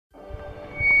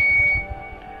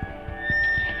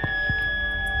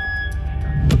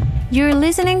You're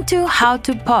listening to How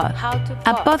to Pod,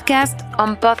 a podcast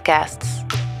on podcasts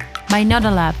by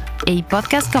Nodalab, a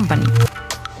podcast company.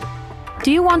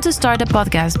 Do you want to start a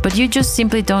podcast but you just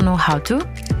simply don't know how to?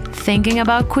 Thinking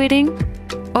about quitting?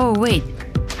 Oh wait,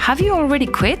 have you already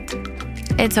quit?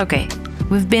 It's okay,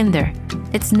 we've been there.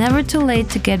 It's never too late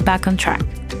to get back on track.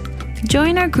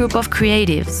 Join our group of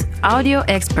creatives, audio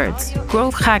experts,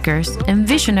 growth hackers, and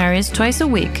visionaries twice a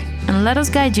week, and let us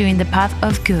guide you in the path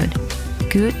of good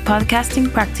podcasting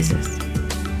practices.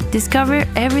 Discover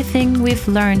everything we've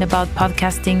learned about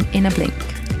podcasting in a blink.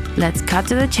 Let's cut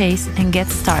to the chase and get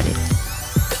started.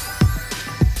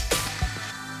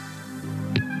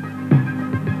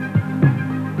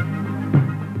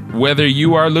 Whether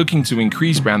you are looking to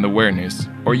increase brand awareness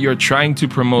or you're trying to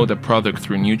promote a product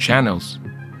through new channels,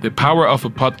 the power of a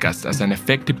podcast as an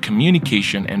effective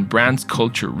communication and brand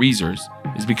culture resource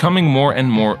is becoming more and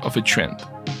more of a trend.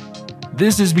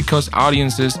 This is because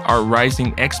audiences are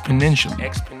rising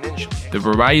exponentially. The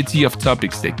variety of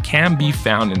topics that can be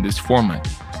found in this format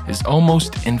is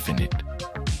almost infinite.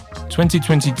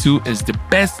 2022 is the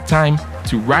best time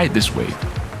to ride this wave.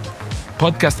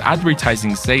 Podcast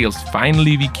advertising sales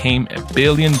finally became a $1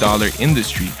 billion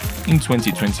industry in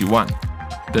 2021.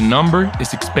 The number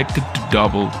is expected to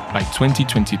double by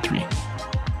 2023.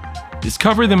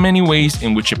 Discover the many ways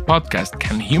in which a podcast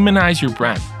can humanize your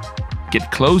brand. Get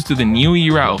close to the new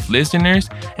era of listeners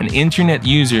and internet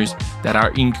users that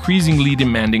are increasingly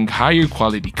demanding higher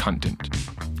quality content.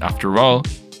 After all,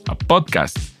 a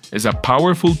podcast is a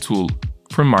powerful tool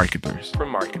for marketers.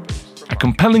 A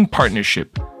compelling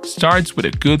partnership starts with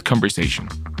a good conversation.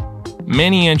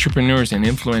 Many entrepreneurs and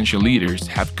influential leaders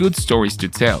have good stories to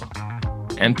tell,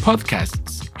 and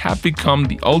podcasts have become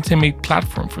the ultimate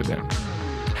platform for them.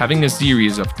 Having a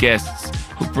series of guests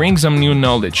who bring some new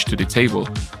knowledge to the table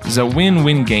is a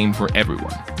win-win game for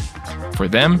everyone. For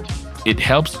them, it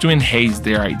helps to enhance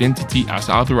their identity as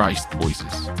authorized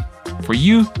voices. For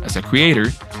you, as a creator,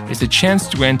 it's a chance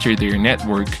to enter their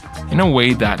network in a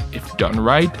way that, if done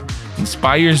right,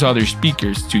 inspires other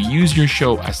speakers to use your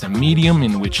show as a medium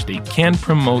in which they can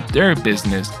promote their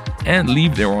business and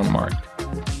leave their own mark.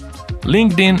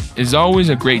 LinkedIn is always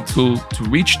a great tool to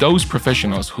reach those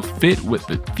professionals who fit with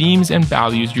the themes and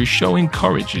values your show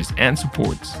encourages and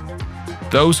supports.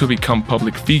 Those who become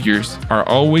public figures are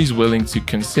always willing to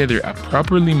consider a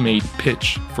properly made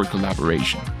pitch for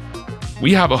collaboration.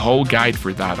 We have a whole guide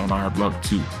for that on our blog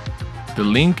too. The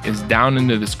link is down in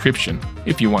the description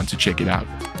if you want to check it out.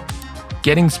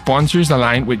 Getting sponsors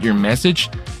aligned with your message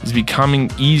is becoming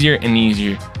easier and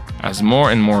easier as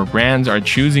more and more brands are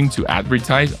choosing to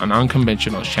advertise on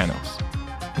unconventional channels.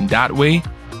 In that way,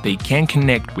 they can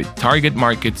connect with target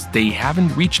markets they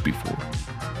haven't reached before.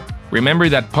 Remember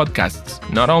that podcasts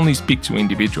not only speak to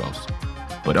individuals,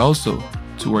 but also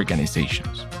to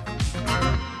organizations.